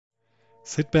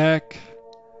Sit back,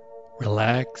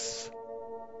 relax,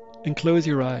 and close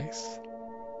your eyes.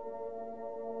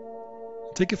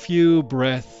 Take a few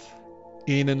breaths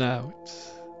in and out.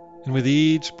 And with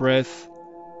each breath,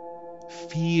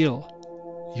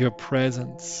 feel your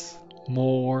presence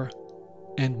more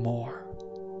and more.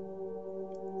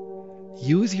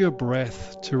 Use your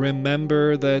breath to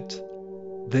remember that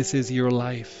this is your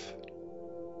life.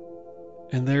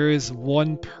 And there is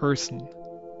one person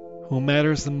who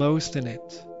matters the most in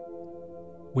it,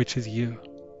 which is you.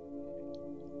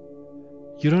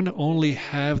 You don't only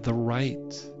have the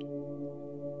right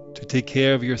to take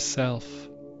care of yourself,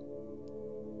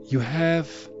 you have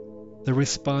the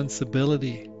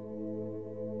responsibility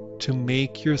to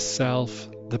make yourself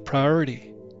the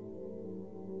priority.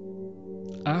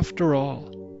 After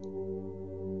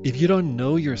all, if you don't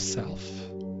know yourself,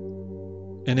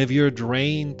 and if you're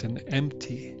drained and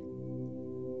empty,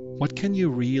 what can you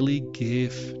really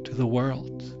give to the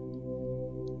world?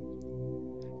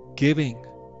 Giving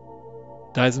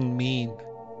doesn't mean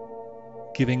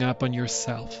giving up on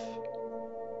yourself.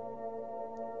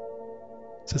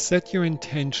 So set your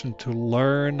intention to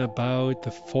learn about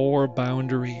the 4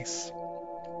 boundaries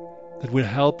that will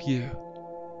help you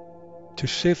to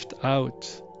shift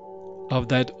out of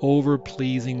that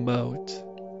over-pleasing mode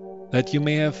that you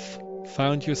may have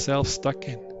found yourself stuck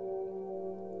in.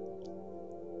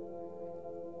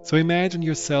 So imagine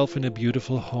yourself in a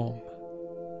beautiful home,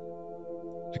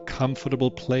 a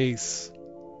comfortable place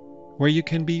where you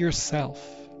can be yourself,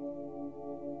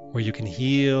 where you can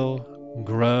heal,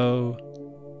 grow,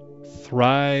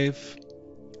 thrive,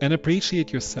 and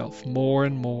appreciate yourself more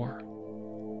and more.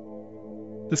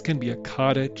 This can be a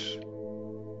cottage,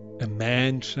 a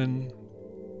mansion,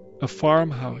 a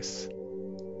farmhouse,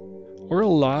 or a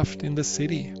loft in the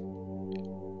city.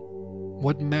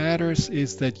 What matters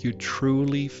is that you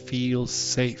truly feel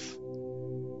safe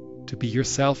to be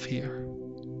yourself here.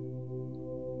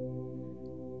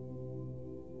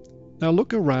 Now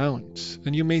look around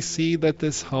and you may see that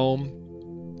this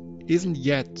home isn't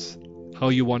yet how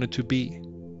you want it to be.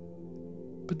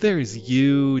 But there is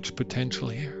huge potential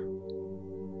here.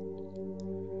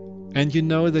 And you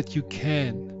know that you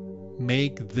can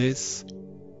make this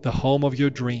the home of your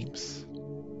dreams.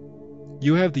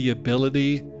 You have the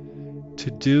ability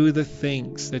to do the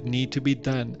things that need to be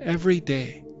done every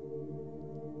day.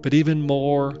 But even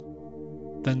more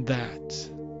than that,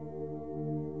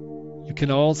 you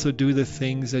can also do the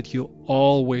things that you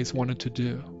always wanted to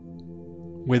do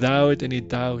without any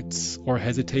doubts or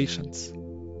hesitations.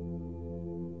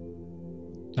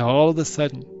 Now all of a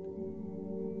sudden,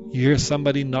 you hear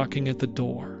somebody knocking at the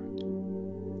door.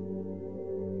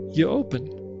 You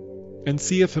open and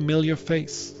see a familiar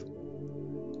face.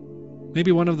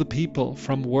 Maybe one of the people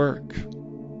from work,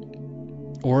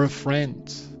 or a friend,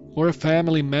 or a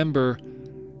family member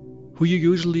who you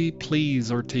usually please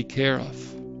or take care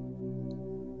of.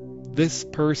 This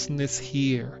person is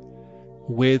here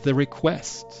with a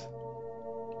request,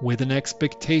 with an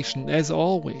expectation, as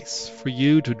always, for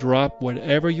you to drop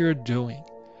whatever you're doing,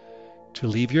 to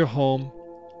leave your home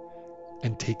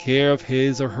and take care of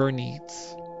his or her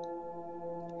needs.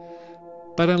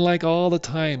 But unlike all the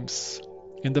times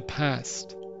in the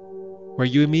past, where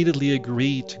you immediately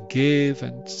agree to give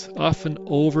and often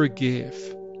overgive,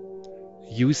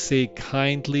 you say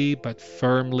kindly but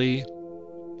firmly,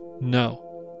 "No,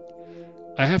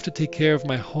 I have to take care of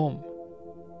my home,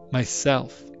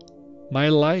 myself, my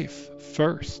life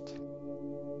first."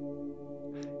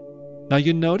 Now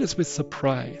you notice with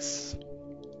surprise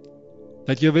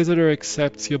that your visitor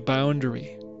accepts your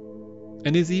boundary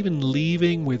and is even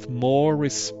leaving with more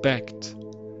respect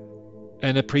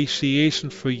and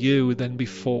appreciation for you than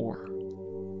before.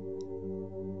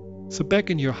 So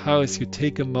back in your house, you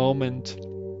take a moment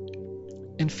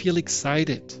and feel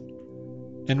excited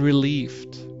and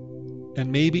relieved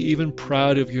and maybe even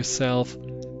proud of yourself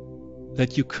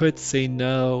that you could say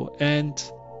no and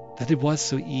that it was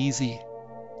so easy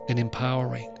and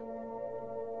empowering.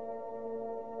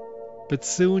 But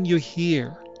soon you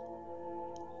hear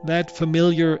that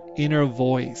familiar inner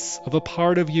voice of a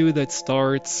part of you that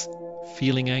starts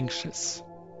feeling anxious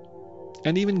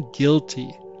and even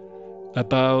guilty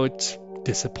about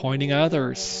disappointing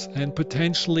others and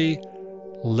potentially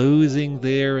losing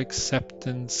their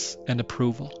acceptance and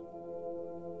approval.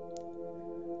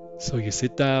 So you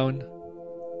sit down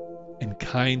and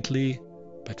kindly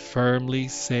but firmly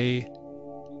say,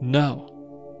 "No,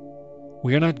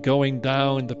 we are not going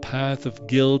down the path of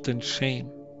guilt and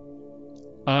shame.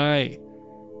 I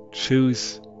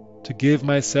choose to give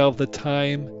myself the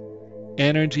time,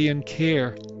 energy, and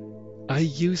care I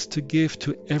used to give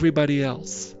to everybody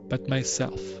else but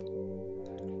myself.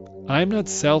 I'm not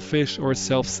selfish or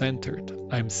self-centered.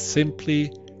 I'm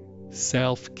simply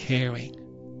self-caring.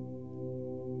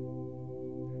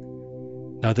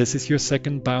 Now, this is your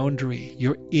second boundary,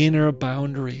 your inner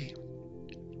boundary,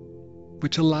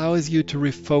 which allows you to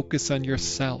refocus on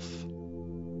yourself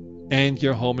and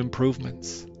your home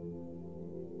improvements.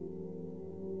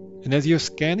 And as you're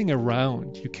scanning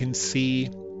around, you can see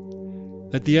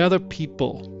that the other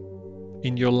people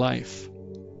in your life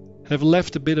have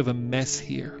left a bit of a mess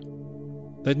here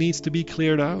that needs to be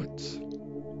cleared out.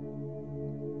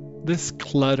 This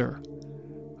clutter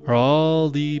are all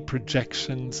the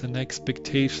projections and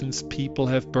expectations people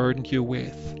have burdened you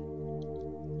with.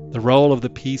 The role of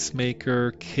the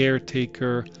peacemaker,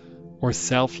 caretaker, or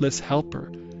selfless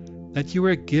helper that you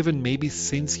were given maybe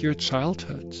since your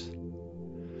childhood.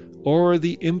 Or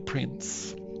the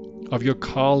imprints of your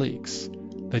colleagues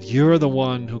that you're the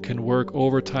one who can work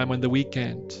overtime on the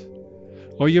weekend.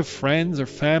 Or your friends or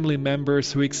family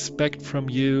members who expect from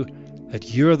you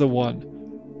that you're the one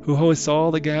who hosts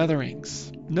all the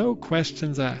gatherings. No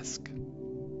questions asked.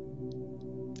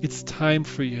 It's time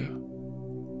for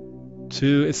you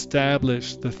to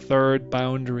establish the third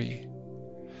boundary,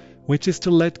 which is to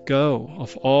let go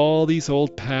of all these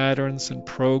old patterns and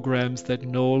programs that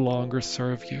no longer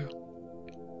serve you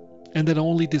and that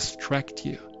only distract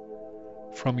you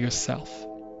from yourself.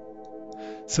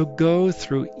 So go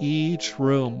through each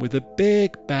room with a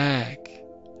big bag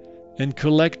and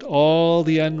collect all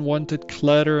the unwanted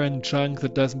clutter and junk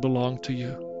that doesn't belong to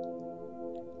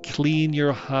you. Clean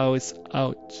your house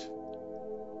out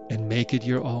and make it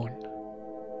your own.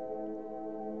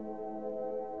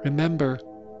 Remember,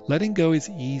 letting go is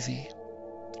easy.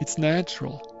 It's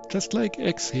natural, just like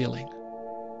exhaling.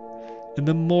 And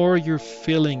the more you're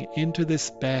filling into this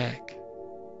bag,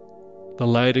 the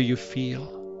lighter you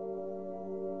feel.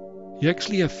 You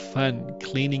actually have fun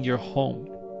cleaning your home.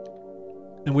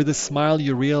 And with a smile,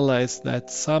 you realize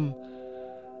that some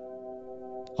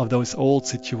of those old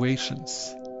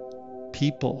situations,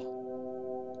 people,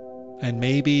 and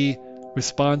maybe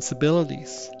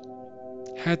responsibilities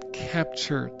had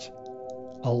captured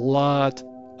a lot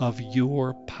of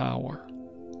your power.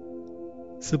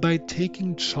 So by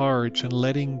taking charge and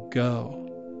letting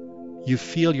go, you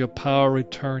feel your power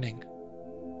returning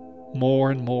more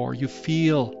and more. You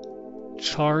feel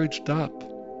charged up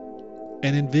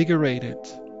and invigorated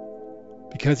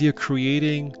because you're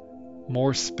creating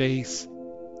more space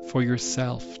for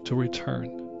yourself to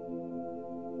return.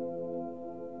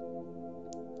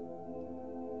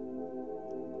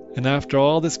 And after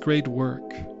all this great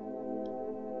work,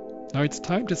 now it's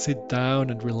time to sit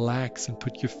down and relax and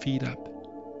put your feet up.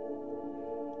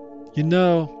 You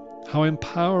know how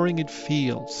empowering it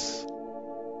feels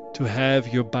to have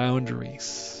your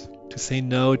boundaries, to say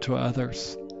no to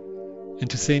others, and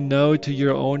to say no to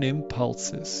your own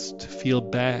impulses, to feel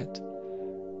bad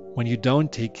when you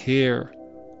don't take care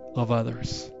of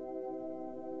others.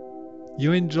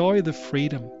 You enjoy the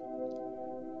freedom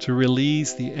to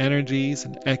release the energies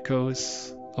and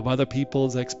echoes of other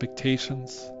people's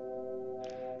expectations,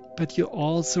 but you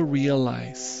also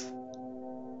realize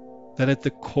that at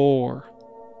the core,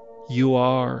 you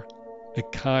are a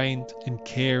kind and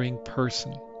caring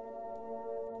person.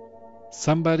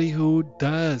 Somebody who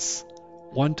does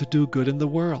want to do good in the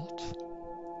world.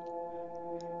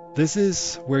 This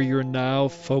is where you're now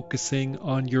focusing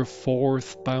on your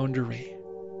fourth boundary,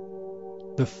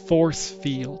 the force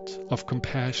field of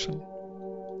compassion.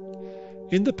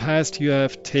 In the past, you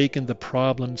have taken the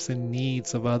problems and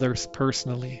needs of others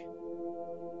personally.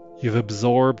 You've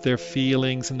absorbed their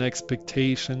feelings and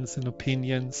expectations and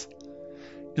opinions,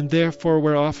 and therefore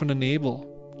were often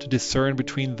unable to discern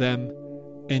between them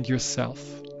and yourself.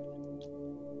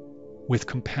 With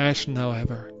compassion,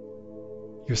 however,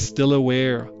 you're still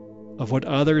aware of what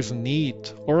others need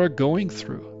or are going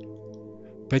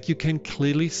through, but you can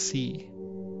clearly see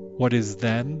what is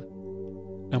them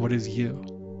and what is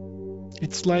you.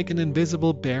 It's like an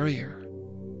invisible barrier.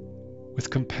 With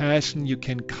compassion, you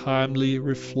can calmly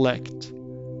reflect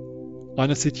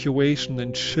on a situation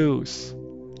and choose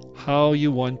how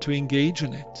you want to engage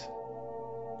in it.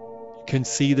 You can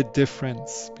see the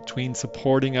difference between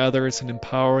supporting others in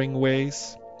empowering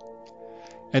ways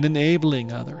and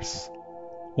enabling others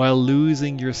while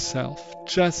losing yourself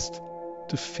just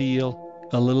to feel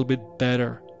a little bit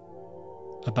better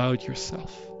about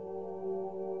yourself.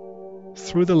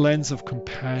 Through the lens of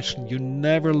compassion, you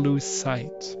never lose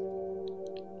sight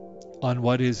on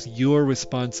what is your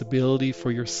responsibility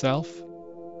for yourself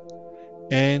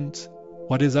and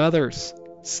what is others'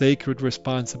 sacred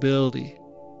responsibility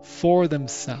for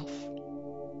themselves,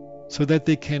 so that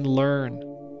they can learn,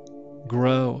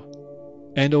 grow,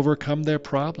 and overcome their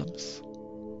problems.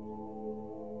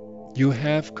 You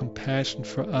have compassion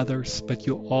for others, but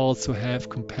you also have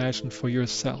compassion for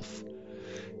yourself.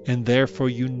 And therefore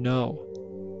you know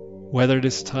whether it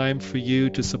is time for you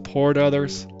to support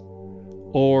others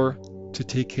or to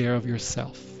take care of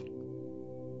yourself.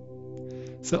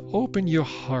 So open your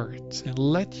heart and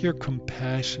let your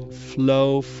compassion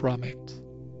flow from it.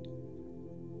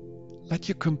 Let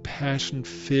your compassion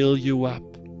fill you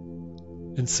up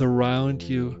and surround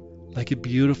you like a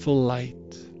beautiful light.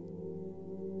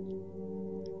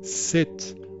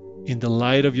 Sit in the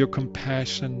light of your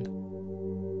compassion.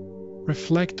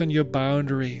 Reflect on your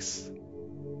boundaries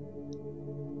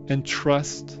and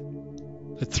trust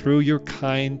that through your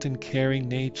kind and caring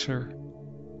nature,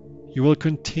 you will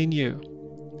continue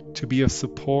to be of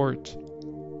support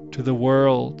to the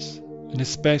world and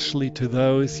especially to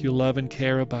those you love and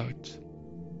care about.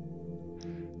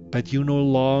 But you no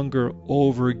longer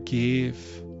overgive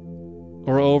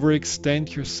or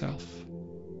overextend yourself.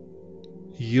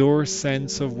 Your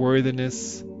sense of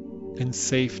worthiness and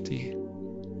safety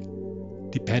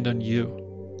depend on you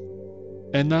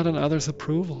and not on others'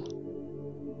 approval.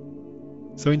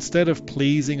 So instead of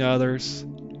pleasing others,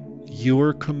 you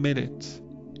are committed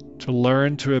to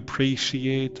learn to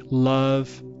appreciate, love,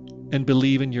 and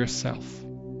believe in yourself.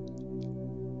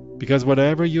 Because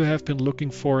whatever you have been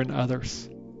looking for in others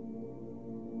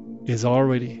is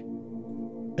already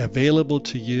available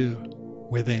to you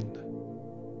within.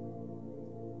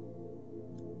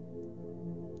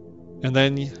 And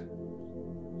then you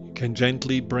can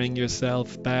gently bring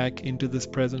yourself back into this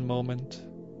present moment,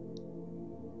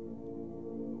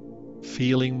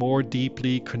 feeling more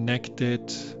deeply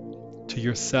connected to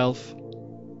yourself,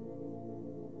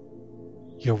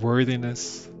 your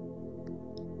worthiness,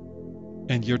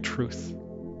 and your truth.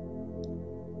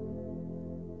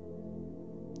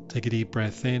 Take a deep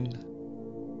breath in.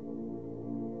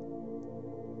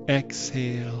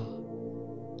 Exhale.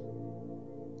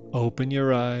 Open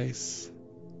your eyes.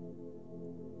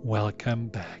 Welcome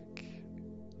back.